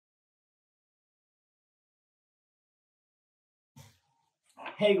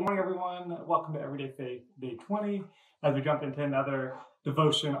Hey, good morning, everyone. Welcome to Everyday Faith, Day 20, as we jump into another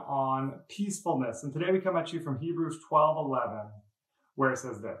devotion on peacefulness. And today we come at you from Hebrews 12:11, where it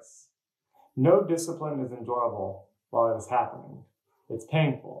says this: "No discipline is enjoyable while it is happening. It's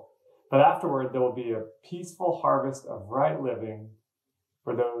painful, but afterward there will be a peaceful harvest of right living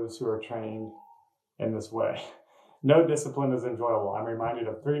for those who are trained in this way." No discipline is enjoyable. I'm reminded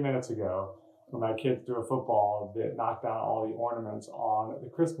of 3 minutes ago when my kids threw a football that knocked down all the ornaments on the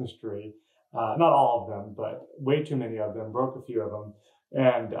Christmas tree. Not all of them, but way too many of them, broke a few of them.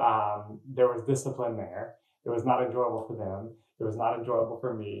 And there was discipline there. It was not enjoyable for them. It was not enjoyable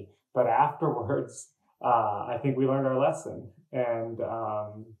for me. But afterwards, I think we learned our lesson. And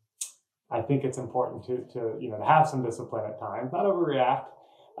I think it's important to have some discipline at times, not overreact.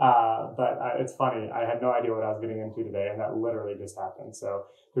 But it's funny. I had no idea what I was getting into today, and that literally just happened. So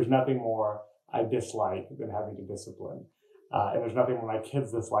there's nothing more I dislike than having to discipline. And there's nothing more my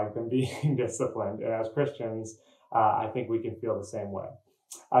kids dislike than being disciplined. And as Christians, I think we can feel the same way.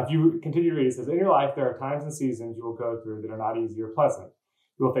 If you continue to read, it says, "In your life, there are times and seasons you will go through that are not easy or pleasant.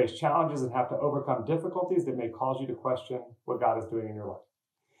 You will face challenges and have to overcome difficulties that may cause you to question what God is doing in your life."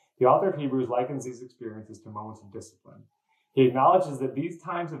 The author of Hebrews likens these experiences to moments of discipline. He acknowledges that these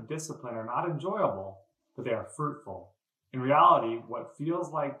times of discipline are not enjoyable, but they are fruitful. In reality, what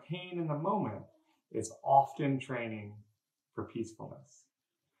feels like pain in the moment is often training for peacefulness.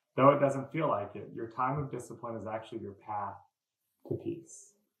 Though it doesn't feel like it, your time of discipline is actually your path to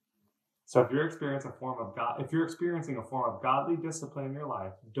peace. So if you're experiencing a form of godly discipline in your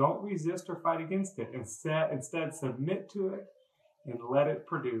life, don't resist or fight against it. Instead, submit to it and let it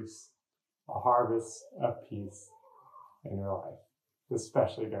produce a harvest of peace in your life,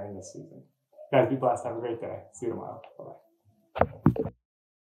 especially during this season. Guys, be blessed. Have a great day. See you tomorrow. Bye-bye.